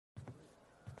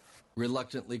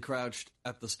reluctantly crouched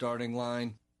at the starting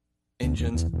line.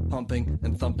 Engines pumping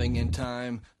and thumping in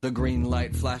time. The green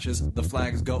light flashes, the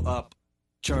flags go up.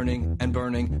 Churning and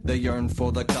burning, they yearn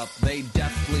for the cup. They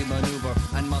deftly maneuver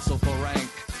and muscle for rank.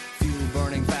 Fuel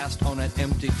burning fast on an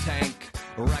empty tank.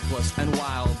 Reckless and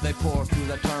wild, they pour through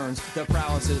the turns. Their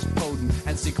prowess is potent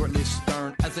and secretly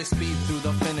stern. As they speed through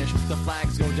the finish, the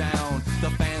flags go down.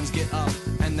 The fans get up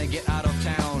and they get out of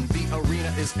town. The arena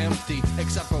is empty,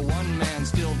 except for one man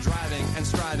still driving and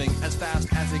striving as fast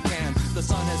as he can. The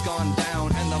sun has gone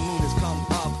down and the moon has come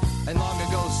up. And long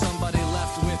ago somebody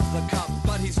left with the cup.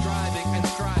 But he's driving and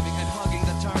striving and hugging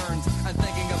the turns and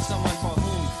thinking of someone for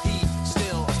whom he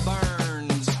still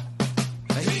burns.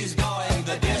 He's going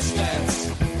the distance.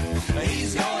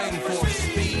 He's going for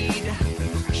speed.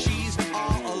 She's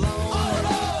all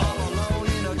alone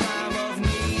in a time of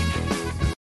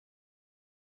need.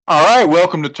 All right,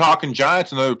 welcome to Talking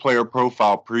Giants, another player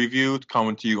profile preview. It's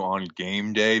coming to you on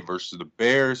game day versus the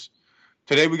Bears.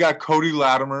 Today we got Cody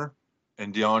Latimer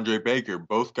and Deandre Baker,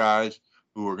 both guys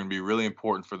who are going to be really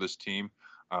important for this team.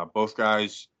 Both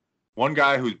guys, one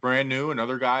guy who's brand new,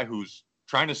 another guy who's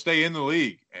trying to stay in the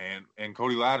league, and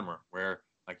Cody Latimer, where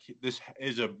this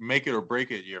is a make it or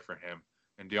break it year for him.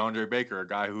 And Deandre Baker, a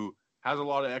guy who has a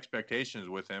lot of expectations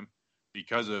with him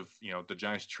because of the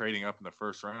Giants trading up in the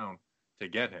first round to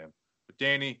get him. But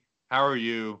Danny, how are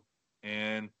you?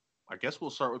 And I guess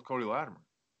we'll start with Cody Latimer.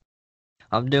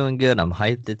 I'm doing good. I'm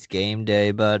hyped. It's game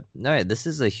day, but all right, this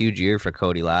is a huge year for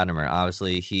Cody Latimer.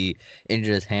 Obviously, he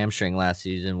injured his hamstring last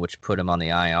season, which put him on the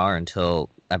IR until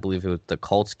I believe it was the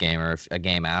Colts game or a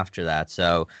game after that.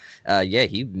 So,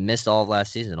 he missed all of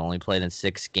last season, only played in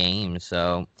 6 games.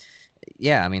 So,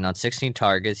 yeah, I mean, on 16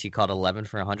 targets, he caught 11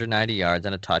 for 190 yards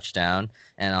and a touchdown.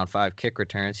 And on 5 kick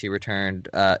returns, he returned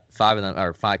 5 of them,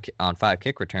 or 5 on 5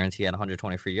 kick returns, he had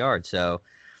 123 yards. So,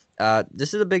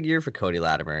 this is a big year for Cody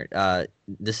Latimer.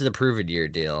 This is a prove-it year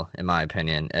deal, in my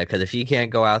opinion, because if he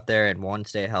can't go out there and 1,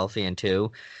 stay healthy, and 2,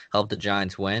 help the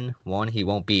Giants win, 1, he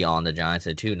won't be on the Giants,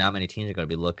 and 2, not many teams are going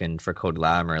to be looking for Cody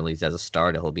Latimer, at least as a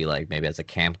starter. He'll be like maybe as a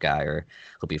camp guy, or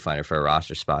he'll be fighting for a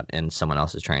roster spot in someone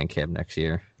else's training camp next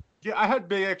year. Yeah, I had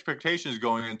big expectations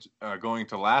going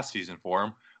into last season for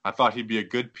him. I thought he'd be a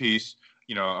good piece,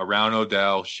 around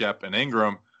Odell, Shep, and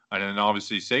Ingram. And then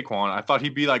obviously Saquon, I thought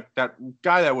he'd be like that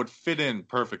guy that would fit in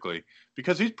perfectly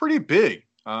because he's pretty big.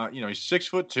 He's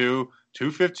 6'2",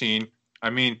 215. I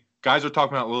mean, guys are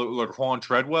talking about Laquan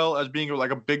Treadwell as being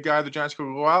like a big guy the Giants could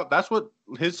go out. That's what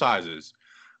his size is.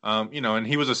 And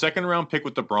he was a second-round pick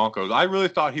with the Broncos. I really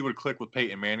thought he would click with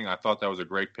Peyton Manning. I thought that was a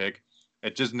great pick.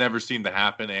 It just never seemed to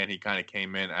happen, and he kind of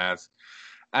came in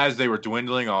as they were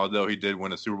dwindling, although he did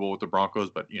win a Super Bowl with the Broncos.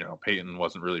 But, Peyton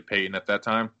wasn't really Peyton at that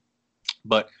time.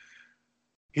 But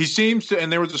he seems to,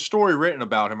 and there was a story written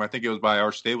about him, I think it was by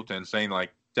Art Stapleton, saying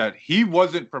that he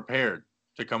wasn't prepared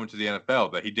to come into the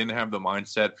NFL, that he didn't have the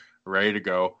mindset ready to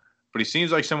go. But he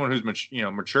seems like someone who's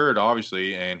matured,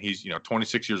 obviously, and he's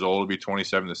 26 years old, will be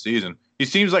 27 this season. He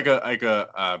seems like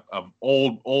a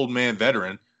old man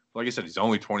veteran. Like I said, he's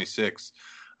only 26.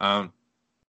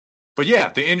 But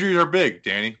yeah, the injuries are big,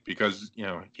 Danny, because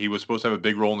he was supposed to have a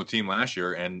big role in the team last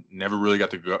year and never really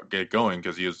got to get going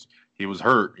because he was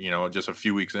hurt, just a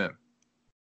few weeks in.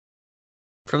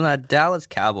 From that Dallas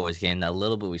Cowboys game, that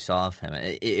little bit we saw of him,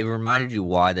 it reminded you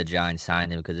why the Giants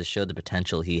signed him, because it showed the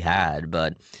potential he had.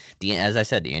 But as I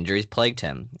said, the injuries plagued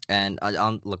him. And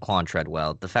on Laquan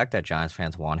Treadwell, the fact that Giants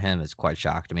fans want him is quite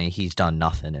shocked to me. He's done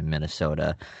nothing in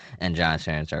Minnesota, and Giants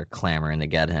fans are clamoring to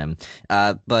get him.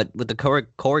 But with the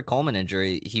Corey Coleman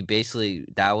injury,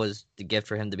 that was the gift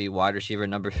for him to be wide receiver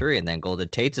number 3, and then Golden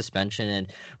Tate suspension,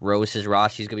 and Rose says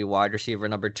Rossi's going to be wide receiver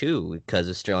number 2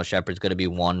 because Sterling Shepard's going to be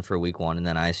 1 for week 1, and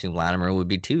then I assume Latimer would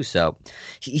be 2. So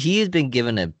he has been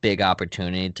given a big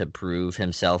opportunity to prove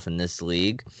himself in this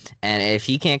league, and if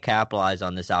he can't capitalize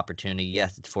on this opportunity,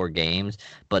 yes, it's 4 games,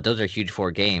 but those are huge 4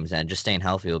 games, and just staying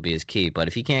healthy will be his key. But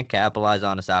if he can't capitalize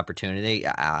on this opportunity,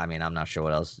 I mean, I'm not sure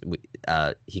what else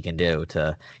he can do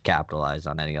to capitalize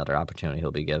on any other opportunity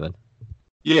he'll be given.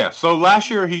 Yeah, so last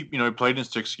year he played in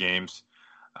 6 games,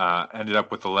 ended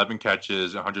up with 11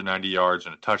 catches, 190 yards,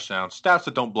 and a touchdown. Stats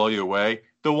that don't blow you away.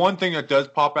 The one thing that does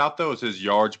pop out, though, is his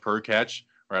yards per catch,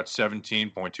 or at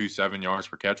 17.27 yards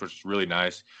per catch, which is really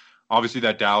nice. Obviously,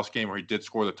 that Dallas game where he did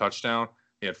score the touchdown,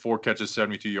 he had 4 catches,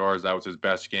 72 yards. That was his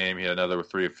best game. He had another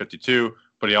with 3 of 52,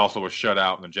 but he also was shut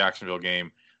out in the Jacksonville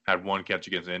game, had 1 catch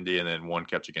against Indy and then 1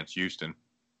 catch against Houston.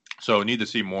 So need to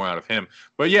see more out of him.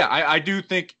 But, yeah, I do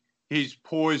think he's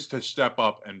poised to step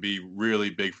up and be really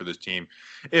big for this team.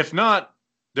 If not,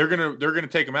 they're gonna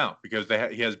take him out because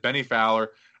he has Benny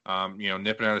Fowler,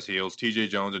 nipping at his heels. T.J.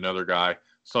 Jones, another guy.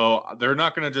 So they're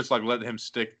not going to just like let him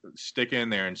stick in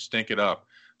there and stink it up.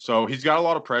 So he's got a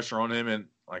lot of pressure on him, and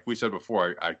like we said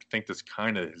before, I think this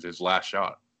kind of is his last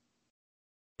shot.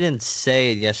 We didn't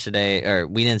say it yesterday, or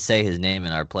we didn't say his name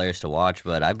in our players to watch,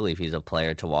 but I believe he's a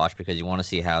player to watch because you want to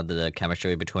see how the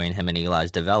chemistry between him and Eli's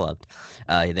developed.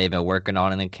 They've been working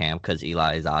on it in camp because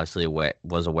Eli is obviously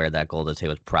was aware that Golden State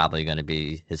was probably going to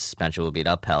be, his suspension would be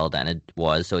upheld, and it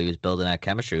was, so he was building that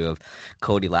chemistry of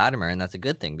Cody Latimer, and that's a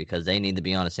good thing because they need to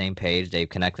be on the same page. They've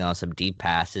connected on some deep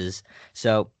passes,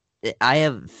 so I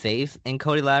have faith in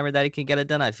Cody Latimer that he can get it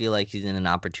done. I feel like he's in an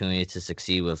opportunity to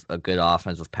succeed with a good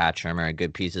offense with Pat Shermer and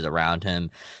good pieces around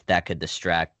him that could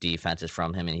distract defenses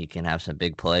from him, and he can have some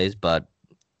big plays. But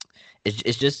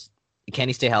it's just, can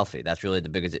he stay healthy? That's really the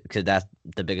biggest, because that's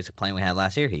the biggest complaint we had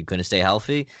last year. He couldn't stay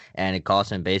healthy, and it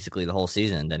cost him basically the whole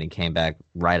season. Then he came back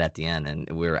right at the end, and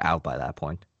we were out by that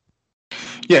point.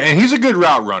 Yeah, and he's a good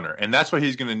route runner, and that's what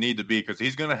he's going to need to be because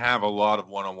he's going to have a lot of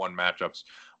one-on-one matchups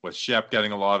with Shep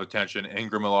getting a lot of attention,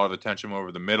 Ingram a lot of attention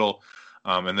over the middle,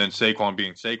 and then Saquon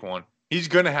being Saquon. He's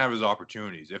going to have his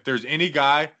opportunities. If there's any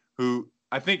guy who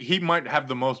I think he might have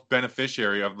the most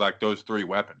beneficiary of like those three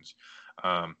weapons,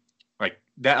 like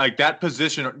that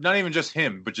position, not even just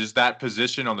him, but just that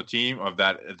position on the team of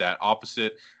that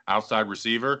opposite outside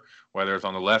receiver, whether it's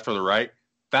on the left or the right,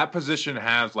 that position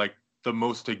has like the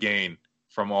most to gain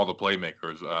from all the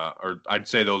playmakers, or I'd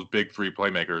say those big three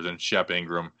playmakers and Shep,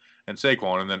 Ingram, and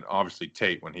Saquon, and then obviously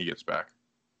Tate when he gets back.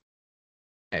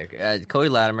 Cody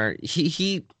Latimer,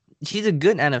 he's a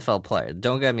good NFL player.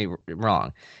 Don't get me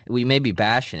wrong. We may be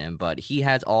bashing him, but he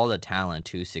has all the talent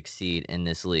to succeed in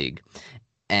this league.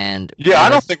 And yeah, I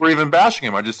don't think we're even bashing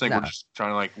him. I just think we're just trying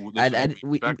to like.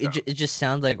 It just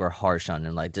sounds like we're harsh on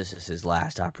him. Like this is his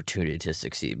last opportunity to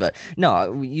succeed. But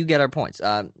no, you get our points.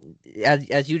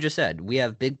 As you just said, we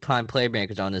have big time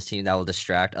playmakers on this team that will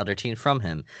distract other teams from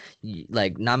him.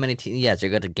 Like not many teams. Yes, they're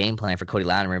got a game plan for Cody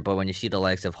Latimer, but when you see the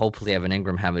likes of hopefully Evan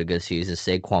Ingram having a good season,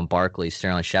 Saquon Barkley,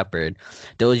 Sterling Shepard,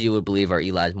 those you would believe are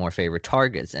Eli's more favorite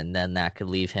targets, and then that could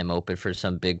leave him open for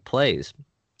some big plays.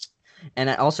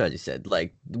 And also, as you said,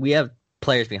 like we have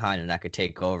players behind him that could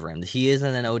take over him. He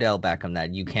isn't an Odell Beckham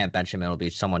that you can't bench him and it'll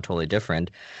be someone totally different.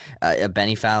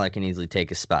 Benny Fowler can easily take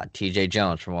his spot. TJ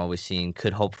Jones, from what we've seen,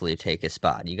 could hopefully take his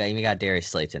spot. You even got Darius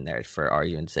Slayton in there for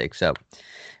argument's sake. So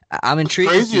I'm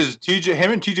intrigued. What's crazy is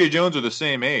him and TJ Jones are the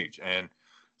same age, and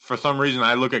for some reason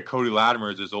I look at Cody Latimer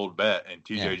as his old bet and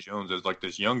TJ Jones as like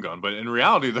this young gun, but in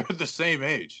reality they're the same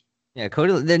age. Yeah,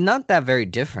 Cody, they're not that very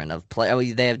different of play. I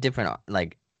mean, they have different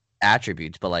like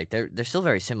attributes, but like they're still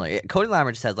very similar. Cody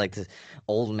Latimer just has like this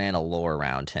old man allure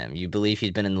around him. You believe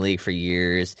he's been in the league for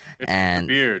years, and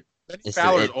beard.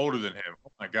 Fowler's older than him.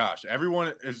 Oh my gosh,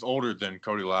 everyone is older than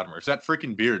Cody Latimer. It's that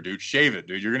freaking beard, dude. Shave it,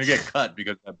 dude. You're gonna get cut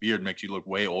because that beard makes you look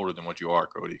way older than what you are,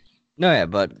 Cody. No, yeah,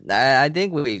 but I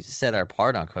think we set our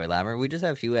part on Cody Latimer. We just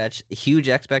have huge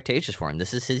expectations for him.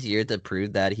 This is his year to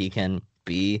prove that he can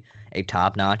be a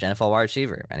top-notch NFL wide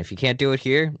receiver, and if he can't do it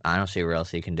here, I don't see where else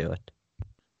he can do it.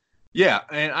 Yeah,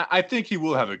 and I think he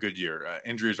will have a good year.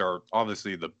 Injuries are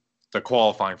obviously the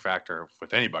qualifying factor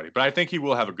with anybody, but I think he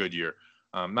will have a good year.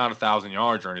 Not 1,000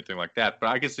 yards or anything like that, but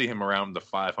I can see him around the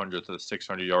 500 to the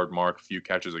 600-yard mark, a few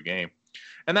catches a game.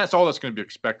 And that's all that's going to be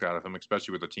expected out of him,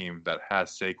 especially with a team that has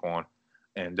Saquon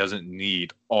and doesn't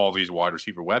need all these wide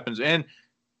receiver weapons. And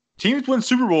teams win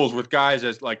Super Bowls with guys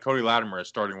as like Cody Latimer as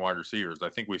starting wide receivers. I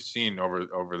think we've seen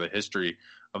over the history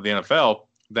of the NFL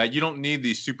that you don't need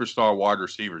these superstar wide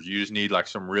receivers. You just need like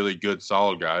some really good,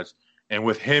 solid guys. And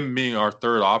with him being our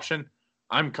third option,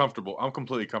 I'm comfortable. I'm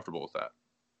completely comfortable with that.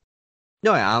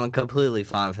 No, yeah, I'm completely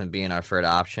fine with him being our third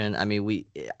option. I mean,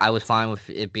 I was fine with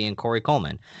it being Corey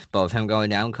Coleman, but with him going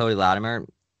down, Cody Latimer,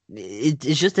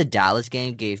 it's just the Dallas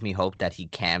game gave me hope that he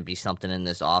can be something in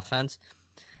this offense.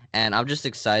 And I'm just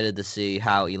excited to see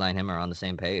how Eli and him are on the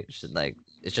same page. Like,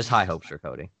 it's just high hopes for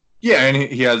Cody. Yeah, and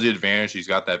he has the advantage. He's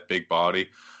got that big body.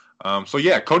 So,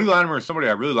 yeah, Cody Latimer is somebody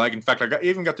I really like. In fact,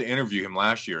 even got to interview him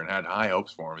last year and had high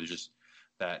hopes for him. It's just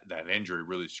that injury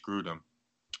really screwed him.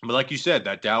 But like you said,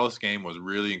 that Dallas game was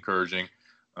really encouraging,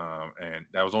 and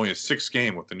that was only a 6th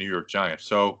game with the New York Giants.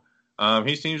 So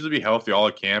he seems to be healthy all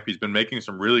at camp. He's been making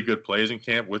some really good plays in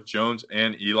camp with Jones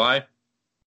and Eli.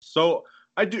 So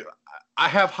I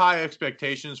have high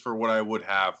expectations for what I would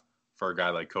have for a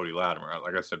guy like Cody Latimer.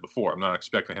 Like I said before, I'm not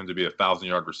expecting him to be a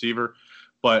 1,000-yard receiver,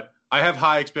 but I have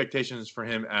high expectations for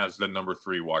him as the number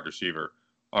 3 wide receiver,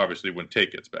 obviously, when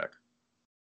Tate gets back.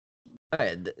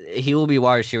 He will be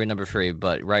wide receiver number 3,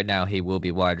 but right now he will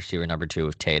be wide receiver number 2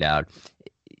 with Tate out.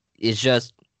 It's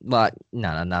just, but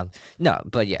no.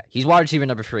 But yeah, he's wide receiver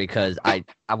number 3 because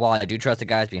while I do trust the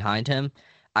guys behind him,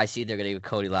 I see they're going to give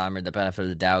Cody Latimer the benefit of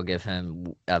the doubt, give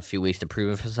him a few weeks to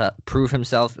prove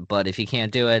himself. But if he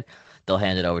can't do it, they'll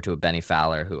hand it over to a Benny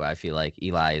Fowler, who I feel like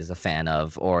Eli is a fan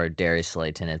of, or Darius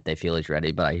Slayton if they feel he's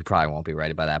ready, but he probably won't be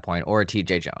ready by that point, or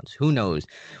T.J. Jones. Who knows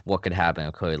what could happen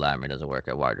if Cody Latimer doesn't work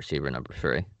at wide receiver number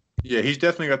 3. Yeah, he's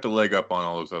definitely got the leg up on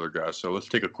all those other guys. So let's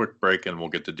take a quick break and we'll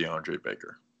get to DeAndre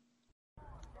Baker.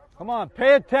 Come on,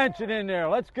 pay attention in there.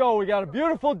 Let's go. We got a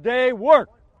beautiful day. Work.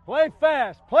 Play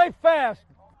fast. Play fast.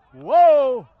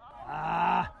 Whoa.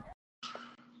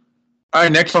 All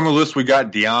right, next on the list, we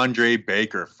got DeAndre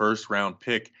Baker, first-round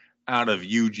pick out of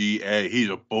UGA. He's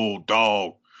a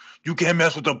bulldog. You can't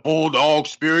mess with the bulldog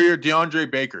spirit, DeAndre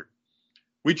Baker.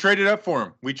 We traded up for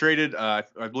him. We traded, I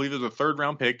believe it was a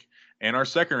third-round pick and our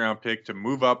second-round pick to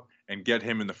move up and get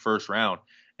him in the first round.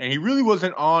 And he really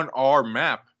wasn't on our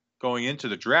map going into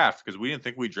the draft because we didn't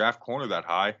think we'd draft corner that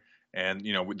high. And,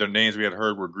 you know, the names we had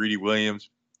heard were Greedy Williams.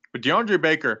 But DeAndre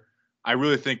Baker, I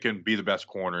really think can be the best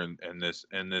corner in this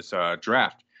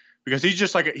draft because he's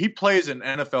just like he plays an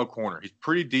NFL corner. He's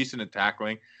pretty decent at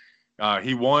tackling.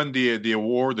 He won the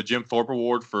award, the Jim Thorpe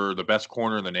Award for the best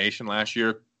corner in the nation last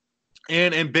year.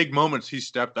 And in big moments, he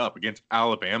stepped up against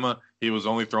Alabama. He was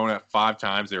only thrown at 5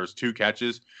 times. There was 2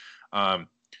 catches.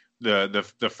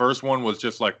 The first one was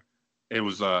just like it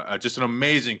was just an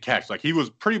amazing catch. Like he was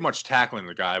pretty much tackling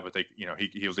the guy, but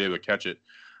he was able to catch it.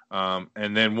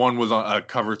 And then one was on a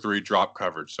cover 3 drop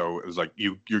coverage. So it was like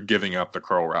you're giving up the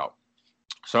curl route.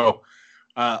 So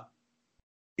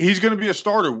he's going to be a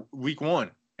starter week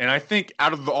 1. And I think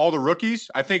out of all the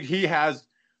rookies, I think he has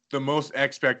the most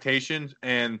expectations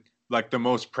and like the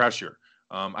most pressure.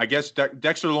 I guess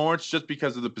Dexter Lawrence, just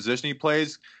because of the position he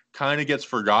plays, kind of gets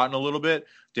forgotten a little bit.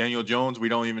 Daniel Jones, we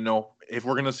don't even know if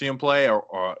we're going to see him play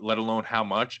or let alone how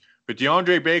much. But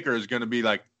DeAndre Baker is going to be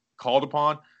like called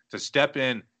upon to step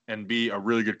in and be a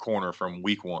really good corner from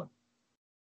week 1.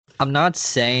 I'm not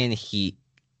saying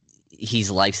he's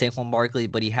like Saquon Barkley,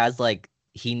 but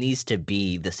he needs to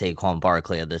be the Saquon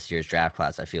Barkley of this year's draft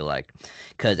class, I feel like.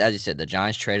 Because, as you said, the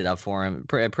Giants traded up for him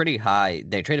pretty high.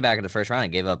 They traded back in the first round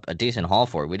and gave up a decent haul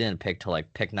for it. We didn't pick till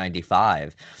pick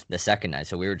 95 the second night,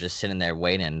 so we were just sitting there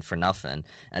waiting for nothing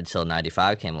until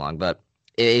 95 came along. But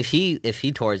if he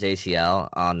tore his ACL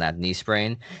on that knee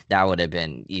sprain, that would have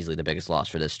been easily the biggest loss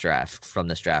for this draft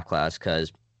class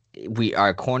because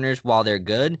our corners, while they're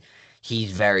good,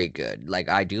 he's very good. Like,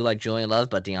 I do like Julian Love,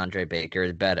 but DeAndre Baker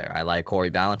is better. I like Corey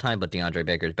Ballantyne, but DeAndre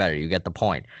Baker is better. You get the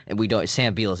point. And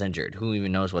Sam Beal's injured. Who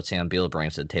even knows what Sam Beal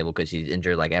brings to the table because he's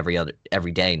injured like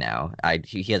every day now.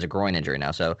 He has a groin injury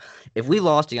now. So if we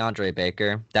lost DeAndre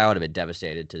Baker, that would have been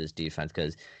devastated to this defense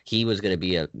because he was going to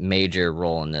be a major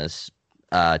role in this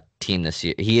team this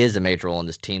year. He is a major role in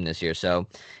this team this year. So,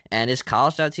 and his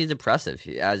college stats, he's impressive.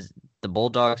 As the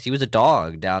Bulldogs, he was a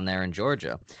dog down there in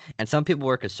Georgia. And some people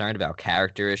were concerned about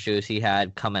character issues he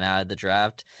had coming out of the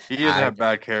draft. He doesn't have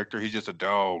bad character. He's just a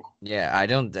dog. Yeah,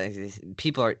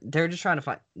 they're just trying to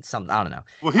find something. I don't know.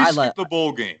 Well, he skipped the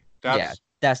bowl game. That's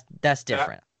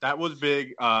different. That was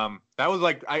big. That was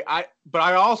like, but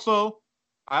I also,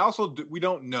 we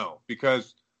don't know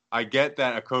because I get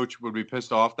that a coach would be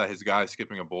pissed off that his guy is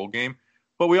skipping a bowl game,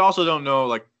 but we also don't know,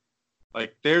 like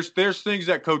there's things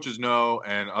that coaches know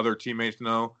and other teammates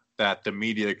know that the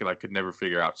media could never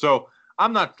figure out. So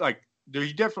I'm not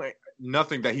there's definitely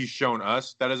nothing that he's shown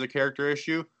us that is a character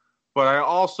issue, but I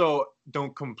also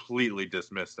don't completely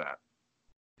dismiss that.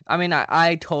 I mean,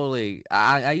 I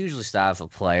usually style for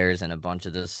players in a bunch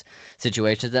of those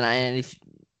situations,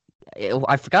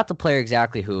 I forgot the player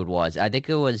exactly who it was. I think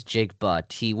it was Jake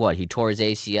Butt. He tore his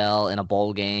ACL in a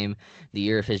bowl game the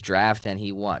year of his draft, and he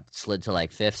slid to 5th,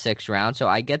 6th round. So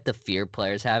I get the fear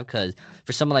players have because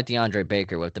for someone like DeAndre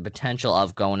Baker, with the potential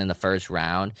of going in the first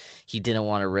round, he didn't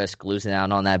want to risk losing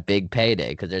out on that big payday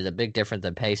because there's a big difference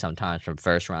in pay sometimes from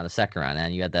first round to second round,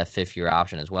 and you had that 5th-year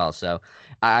option as well. So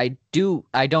I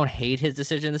don't hate his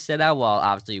decision to sit out. While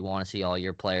obviously you want to see all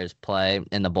your players play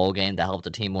in the bowl game to help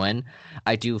the team win,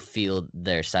 I do feel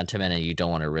their sentiment, and you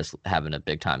don't want to risk having a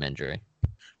big time injury.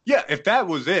 Yeah, if that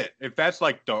was it, if that's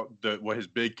the what his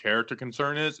big character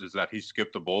concern is that he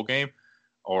skipped the bowl game,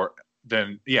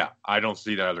 then I don't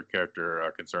see that other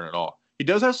character concern at all. He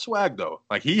does have swag though.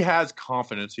 He has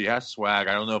confidence. He has swag.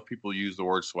 I don't know if people use the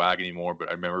word swag anymore, but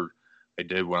I remember they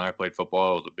did when I played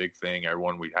football. It was a big thing.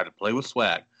 We had to play with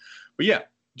swag. But yeah,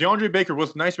 DeAndre Baker.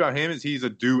 What's nice about him is he's a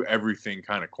do everything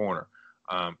kind of corner.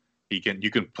 You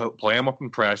can play him up in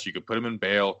press. You can put him in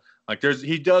bail.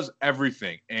 He does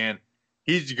everything, and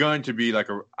he's going to be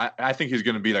I think he's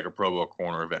going to be like a Pro Bowl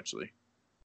corner eventually.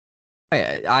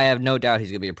 I have no doubt he's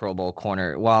going to be a Pro Bowl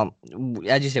corner. Well,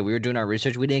 as you said, we were doing our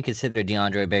research. We didn't consider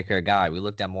DeAndre Baker a guy. We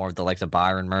looked at more of the likes of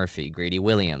Byron Murphy, Grady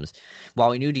Williams. While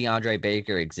we knew DeAndre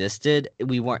Baker existed,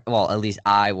 we weren't. Well, at least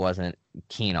I wasn't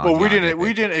keen on Well, we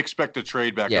DeAndre didn't Baker. expect to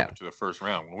trade back Yeah. up into the first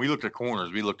round. When we looked at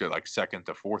corners, we looked at like second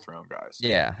to fourth round guys.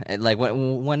 Yeah, and like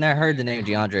when I heard the name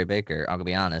DeAndre Baker, I'll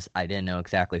be honest, I didn't know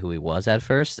exactly who he was at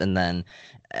first, and then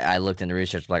I looked into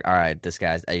research, like, all right, this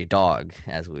guy's a dog,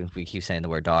 as we keep saying the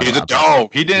word dog. He's a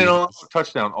dog. He didn't allow a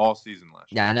touchdown all season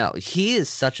last year. Yeah, I know. He is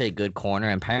such a good corner,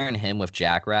 and pairing him with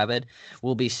Jackrabbit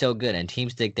will be so good. And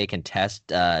teams think they can test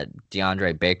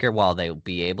DeAndre Baker while they'll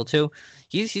be able to.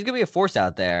 He's gonna be a force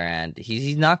out there, and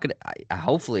he's not gonna.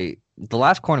 Hopefully, the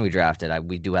last corner we drafted,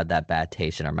 we do have that bad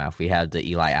taste in our mouth. We had the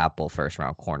Eli Apple first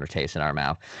round corner taste in our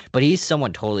mouth, but he's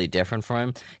someone totally different from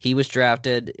him. He was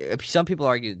drafted. Some people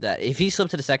argue that if he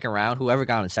slipped to the second round, whoever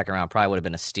got him in the second round probably would have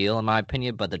been a steal, in my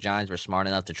opinion. But the Giants were smart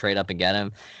enough to trade up and get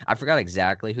him. I forgot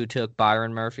exactly who took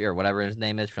Byron Murphy or whatever his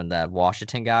name is from that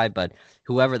Washington guy, but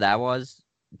whoever that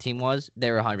team was,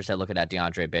 they were 100% looking at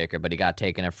DeAndre Baker, but he got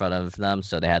taken in front of them,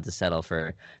 so they had to settle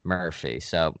for Murphy.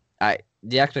 So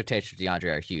the expectations of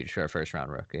DeAndre are huge for a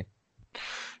first-round rookie.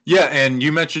 Yeah, and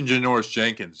you mentioned Janoris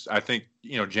Jenkins. I think,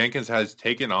 Jenkins has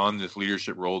taken on this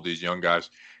leadership role, these young guys,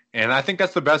 and I think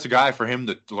that's the best guy for him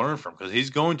to learn from because he's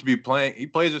going to be playing – he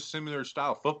plays a similar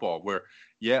style of football where,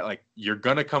 like you're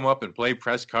going to come up and play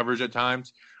press coverage at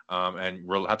times and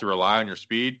have to rely on your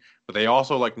speed, but they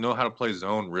also know how to play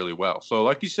zone really well. So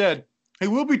like you said, he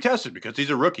will be tested because he's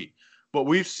a rookie. But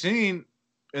we've seen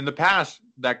in the past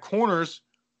that corners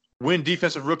 – win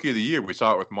Defensive Rookie of the Year. We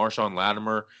saw it with Marshawn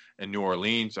Latimer in New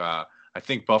Orleans. I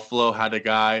think Buffalo had a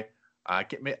guy.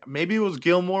 Maybe it was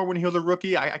Gilmore when he was a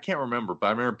rookie. I can't remember, but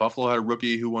I remember Buffalo had a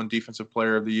rookie who won Defensive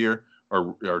Player of the Year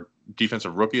or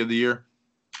Defensive Rookie of the Year.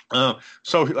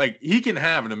 So he can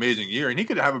have an amazing year, and he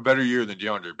could have a better year than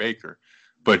DeAndre Baker.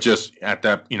 But just at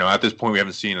that, at this point, we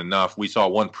haven't seen enough. We saw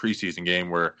one preseason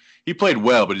game where he played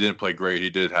well, but he didn't play great.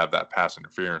 He did have that pass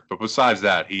interference, but besides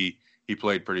that, he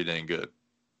played pretty dang good.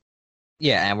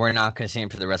 Yeah, and we're not going to see him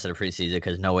for the rest of the preseason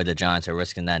because no way the Giants are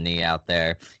risking that knee out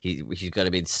there. He's going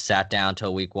to be sat down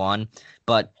till week 1.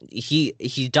 But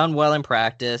he's done well in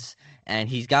practice, and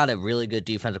he's got a really good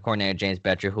defensive coordinator, James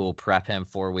Bettcher, who will prep him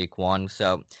for week 1.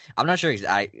 So I'm not sure.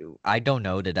 I don't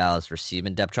know the Dallas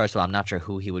receiving depth chart, so I'm not sure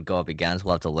who he would go up against.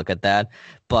 We'll have to look at that.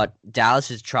 But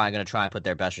Dallas is going to try and put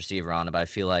their best receiver on him, but I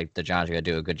feel like the Giants are going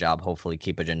to do a good job, hopefully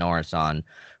keep a Janoris on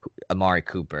Amari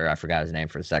Cooper. I forgot his name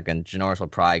for a second. Janoris will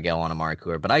probably go on Amari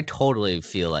Cooper, but I totally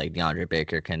feel like DeAndre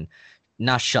Baker can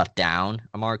not shut down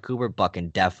Amari Cooper, but can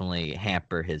definitely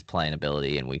hamper his playing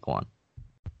ability in week 1.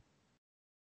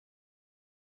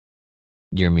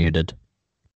 You're muted.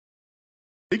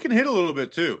 He can hit a little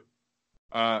bit too.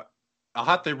 I'll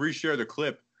have to reshare the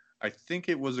clip. I think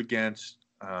it was against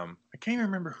I can't even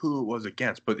remember who it was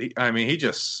against, but he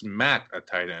just smacked a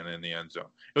tight end in the end zone.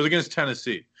 It was against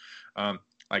Tennessee.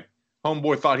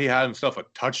 Homeboy thought he had himself a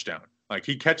touchdown.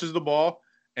 He catches the ball,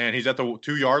 and he's at the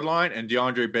 2-yard line, and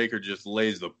DeAndre Baker just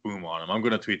lays the boom on him. I'm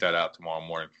going to tweet that out tomorrow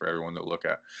morning for everyone to look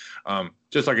at.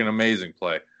 Just an amazing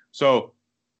play. So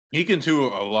he can do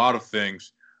a lot of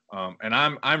things, and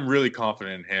I'm really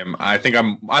confident in him. I think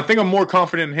I'm more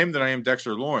confident in him than I am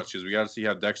Dexter Lawrence because we got to see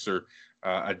how Dexter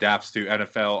adapts to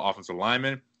NFL offensive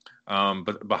linemen.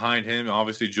 But behind him,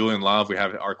 obviously Julian Love, we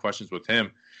have our questions with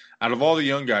him. Out of all the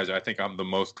young guys, I think I'm the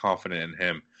most confident in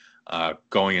him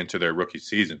going into their rookie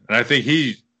season. And I think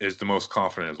he is the most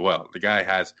confident as well. The guy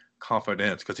has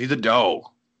confidence because he's a dog.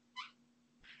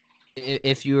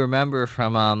 If you remember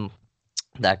from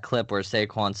that clip where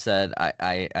Saquon said,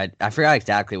 I forgot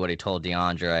exactly what he told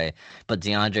DeAndre, but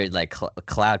DeAndre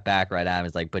clapped back right at him.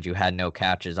 He's like, but you had no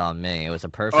catches on me. It was a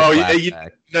perfect clap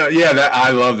back. I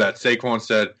love that. Saquon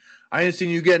said, I ain't seen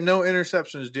you get no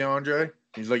interceptions, DeAndre.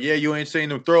 He's like, yeah, you ain't seen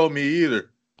him throw me either,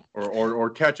 or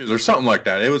catches or something like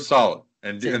that. It was solid.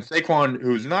 And Saquon,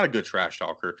 who's not a good trash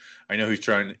talker, I know he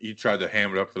tried to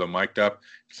ham it up for the mic'd up.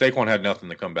 Saquon had nothing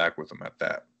to come back with him at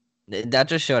that. That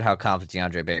just showed how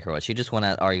confident DeAndre Baker was. He just went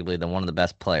at arguably one of the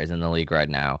best players in the league right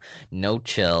now. No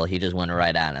chill. He just went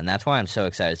right at it. And that's why I'm so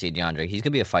excited to see DeAndre. He's going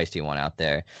to be a feisty one out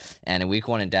there. And in week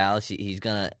 1 in Dallas, there's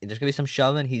going to be some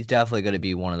shoving. He's definitely going to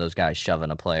be one of those guys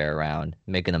shoving a player around,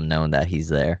 making them known that he's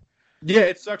there. Yeah,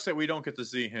 it sucks that we don't get to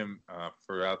see him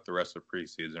throughout the rest of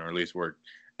preseason, or at least we're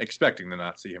expecting to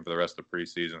not see him for the rest of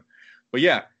preseason. But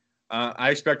yeah,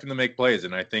 I expect him to make plays,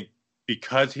 and I think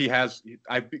because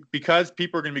because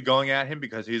people are going to be going at him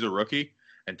because he's a rookie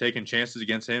and taking chances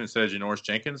against him instead of Janoris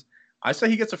Jenkins, I say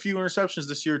he gets a few interceptions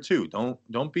this year too.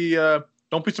 Don't be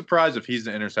surprised if he's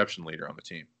the interception leader on the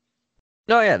team.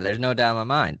 No, yeah, there's no doubt in my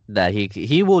mind that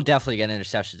he will definitely get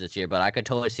interceptions this year, but I could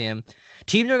totally see him.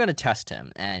 Teams are going to test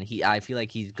him, and I feel like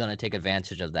he's going to take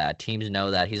advantage of that. Teams know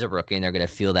that he's a rookie, and they're going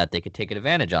to feel that they could take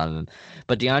advantage of him.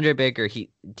 But DeAndre Baker,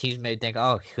 teams may think,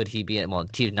 oh, could he be? Well,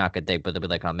 teams not going to think, but they'll be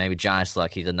like, oh, maybe Giants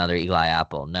luck, he's another Eli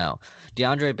Apple. No,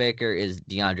 DeAndre Baker is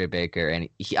DeAndre Baker, and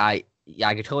I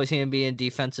could totally see him being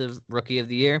defensive rookie of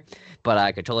the year, but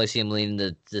I could totally see him leading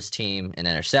this team in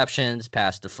interceptions,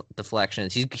 pass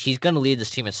deflections. He's going to lead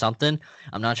this team in something.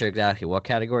 I'm not sure exactly what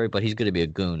category, but he's going to be a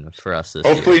goon for us this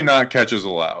year. Hopefully not catches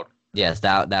allowed. Yes,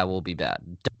 that will be bad.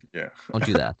 Yeah. Don't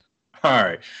do that. All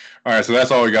right. So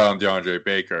that's all we got on DeAndre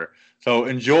Baker. So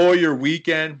enjoy your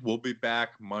weekend. We'll be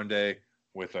back Monday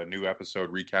with a new episode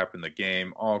recapping the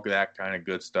game, all that kind of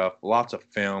good stuff. Lots of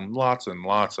film, lots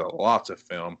of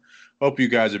film. Hope you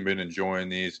guys have been enjoying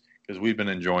these because we've been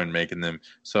enjoying making them.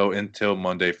 So until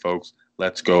Monday, folks,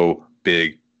 let's go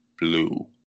Big Blue.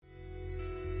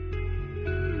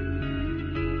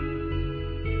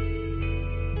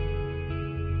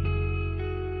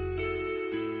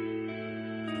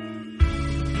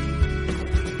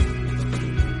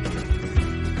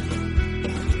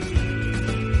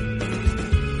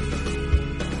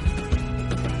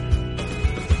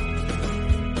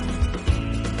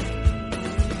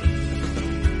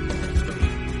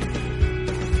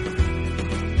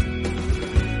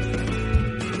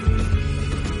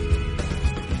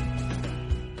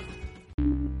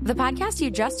 The podcast you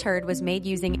just heard was made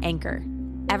using Anchor.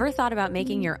 Ever thought about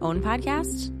making your own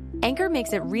podcast? Anchor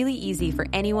makes it really easy for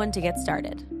anyone to get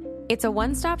started. It's a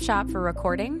one-stop shop for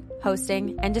recording,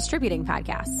 hosting, and distributing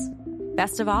podcasts.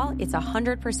 Best of all, it's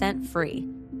 100% free.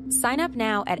 Sign up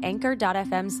now at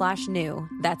anchor.fm/new.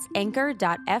 That's anchor.fm/new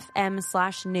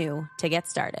to get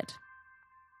started.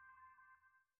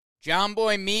 John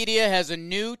Boy Media has a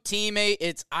new teammate.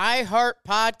 It's iHeart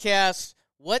Podcasts.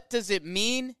 What does it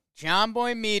mean? John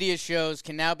Boy Media shows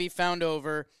can now be found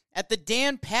over at the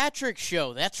Dan Patrick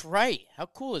Show. That's right. How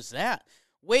cool is that?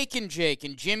 Wake and Jake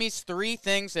and Jimmy's Three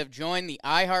Things have joined the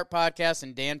iHeart Podcast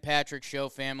and Dan Patrick Show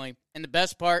family. And the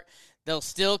best part, they'll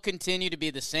still continue to be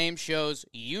the same shows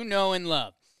you know and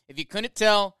love. If you couldn't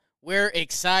tell, we're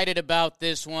excited about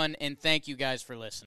this one, and thank you guys for listening.